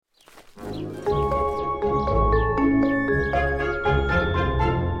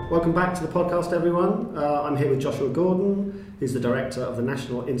welcome back to the podcast, everyone. I'm here with Joshua Gordon, who's the director of the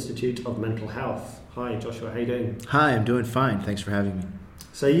National Institute of Mental Health. Hi, Joshua, how are you doing? Hi, I'm doing fine. Thanks for having me.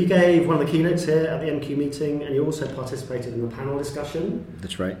 So you gave one of the keynotes here at the MQ meeting, and you also participated in the panel discussion.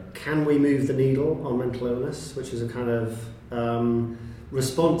 That's right. Can we move the needle on mental illness, which is a kind of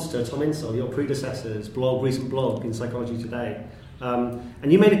response to Tom Insel, your predecessor's recent blog in Psychology Today.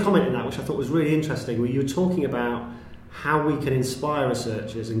 And you made a comment in that which I thought was really interesting, where you were talking about how we can inspire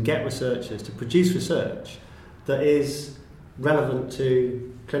researchers and get researchers to produce research that is relevant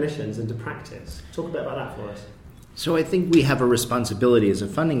to clinicians and to practice. Talk a bit about that for us. So I think we have a responsibility as a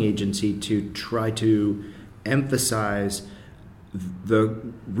funding agency to try to emphasize the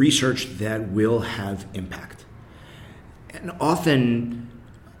research that will have impact. And often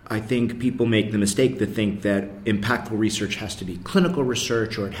I think people make the mistake to think that impactful research has to be clinical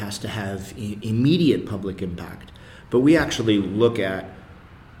research or it has to have immediate public impact. But we actually look at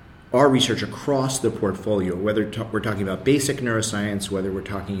our research across the portfolio, whether we're talking about basic neuroscience, whether we're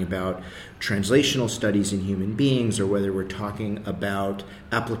talking about translational studies in human beings, or whether we're talking about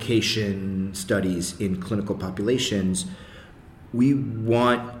application studies in clinical populations. We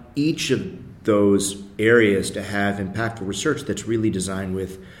want each of those areas to have impactful research that's really designed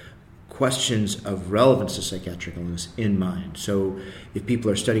with questions of relevance to psychiatric illness in mind. So if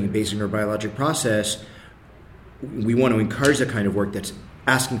people are studying a basic neurobiologic process, we want to encourage the kind of work that's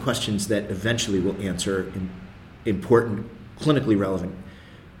asking questions that eventually will answer important, clinically relevant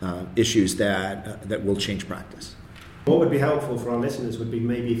issues that will change practice. What would be helpful for our listeners would be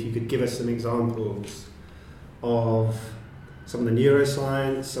maybe if you could give us some examples of some of the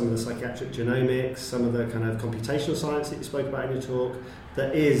neuroscience, some of the psychiatric genomics, some of the kind of computational science that you spoke about in your talk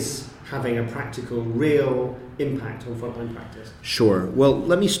that is having a practical, real impact on frontline practice. Sure. Well,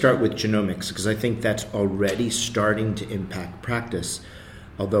 let me start with genomics because I think that's already starting to impact practice,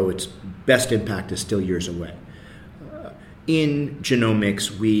 although its best impact is still years away. In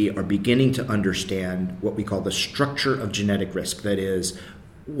genomics, we are beginning to understand what we call the structure of genetic risk. That is,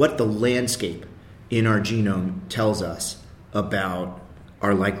 what the landscape in our genome tells us about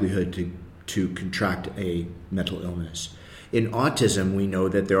our likelihood to contract a mental illness. In autism, we know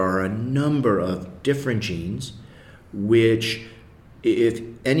that there are a number of different genes which, if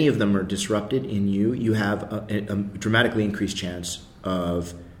any of them are disrupted in you, you have a dramatically increased chance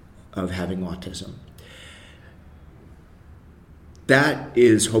of having autism. That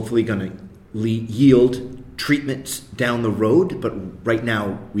is hopefully going to yield treatments down the road, but right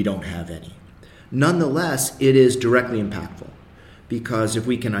now we don't have any. Nonetheless, it is directly impactful because if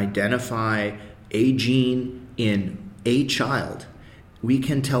we can identify a gene in a child, we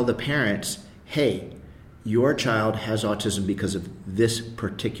can tell the parents, hey, your child has autism because of this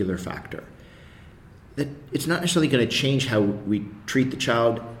particular factor. That it's not necessarily going to change how we treat the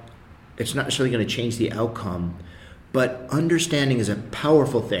child. It's not necessarily going to change the outcome, but understanding is a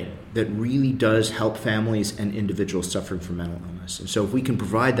powerful thing that really does help families and individuals suffering from mental illness. And so if we can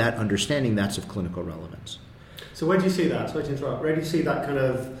provide that understanding, that's of clinical relevance. So where do you see that? Sorry to interrupt. Where do you see that kind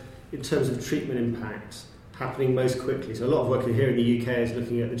of, in terms of treatment impact, happening most quickly? So a lot of work here in the UK is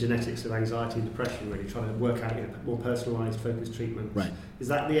looking at the genetics of anxiety and depression, really trying to work out more personalised, focused treatment. Right. Is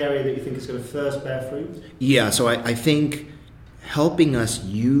that the area that you think is going to first bear fruit? Yeah, so I think helping us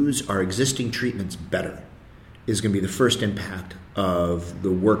use our existing treatments better is going to be the first impact of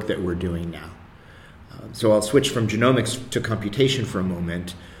the work that we're doing now. So I'll switch from genomics to computation for a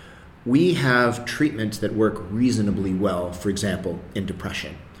moment. We have treatments that work reasonably well, for example, in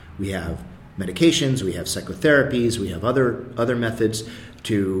depression. We have medications, we have psychotherapies, we have other methods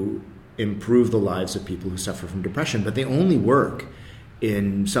to improve the lives of people who suffer from depression, but they only work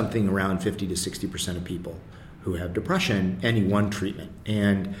in something around 50 to 60% of people who have depression, any one treatment.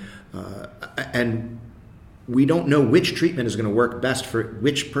 And we don't know which treatment is going to work best for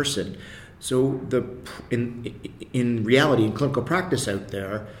which person. So in reality, in clinical practice out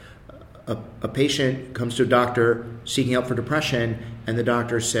there, a patient comes to a doctor seeking help for depression, and the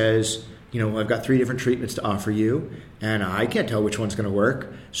doctor says, I've got 3 different treatments to offer you, and I can't tell which one's going to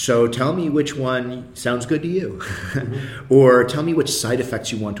work, so tell me which one sounds good to you. Mm-hmm. Or tell me which side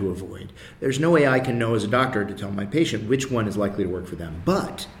effects you want to avoid. There's no way I can know as a doctor to tell my patient which one is likely to work for them.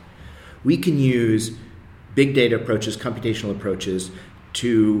 But we can use big data approaches, computational approaches,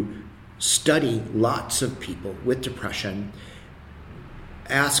 to study lots of people with depression,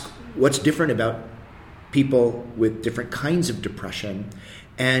 ask what's different about people with different kinds of depression,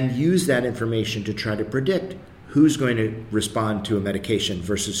 and use that information to try to predict who's going to respond to a medication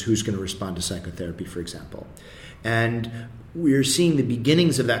versus who's going to respond to psychotherapy, for example. And we're seeing the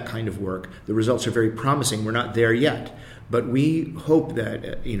beginnings of that kind of work. The results are very promising. We're not there yet, but we hope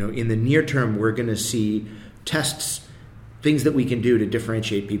that in the near term we're going to see tests, things that we can do to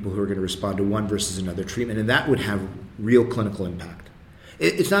differentiate people who are going to respond to one versus another treatment, and that would have real clinical impact.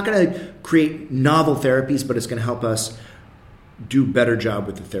 It's not going to create novel therapies, but it's going to help us do a better job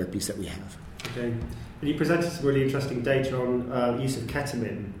with the therapies that we have. Okay. And you presented some really interesting data on the use of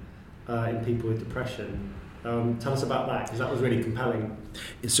ketamine in people with depression. Tell us about that, because that was really compelling.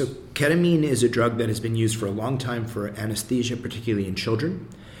 So ketamine is a drug that has been used for a long time for anesthesia, particularly in children.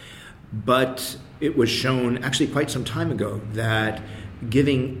 But it was shown actually quite some time ago that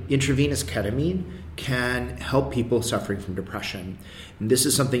giving intravenous ketamine can help people suffering from depression. And this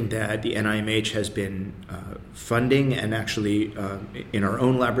is something that the NIMH has been funding, and actually in our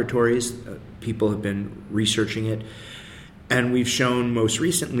own laboratories, people have been researching it. And we've shown most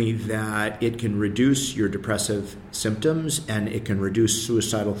recently that it can reduce your depressive symptoms and it can reduce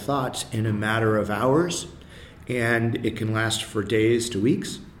suicidal thoughts in a matter of hours, and it can last for days to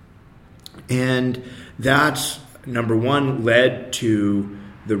weeks. And that, number one, led to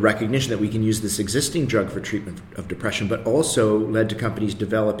the recognition that we can use this existing drug for treatment of depression, but also led to companies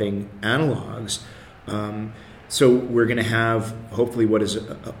developing analogs. So we're going to have, hopefully, what is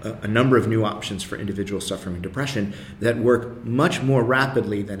a number of new options for individuals suffering from depression that work much more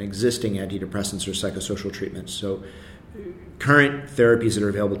rapidly than existing antidepressants or psychosocial treatments. So current therapies that are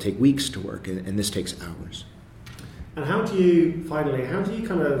available take weeks to work, and this takes hours. And how do you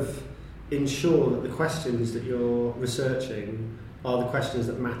kind of ensure that the questions that you're researching are the questions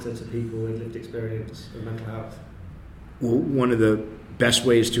that matter to people with lived experience of mental health? Well, one of the best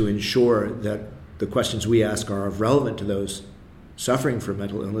ways to ensure that the questions we ask are relevant to those suffering from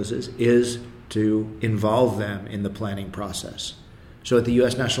mental illnesses is to involve them in the planning process. So at the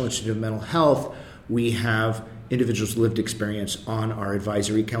U.S. National Institute of Mental Health, we have individuals with lived experience on our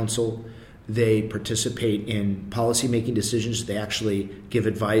advisory council. They participate in policy-making decisions. They actually give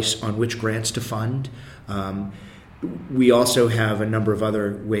advice on which grants to fund. We also have a number of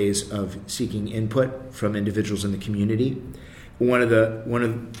other ways of seeking input from individuals in the community. One of the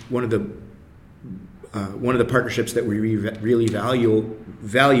partnerships that we really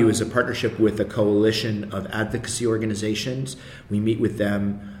value is a partnership with a coalition of advocacy organizations. We meet with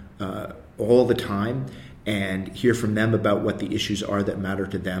them all the time and hear from them about what the issues are that matter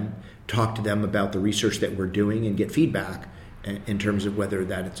to them, talk to them about the research that we're doing, and get feedback in terms of whether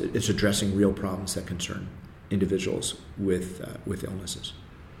that it's addressing real problems that concern individuals with illnesses.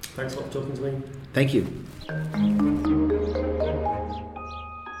 Thanks a lot for talking to me. Thank you.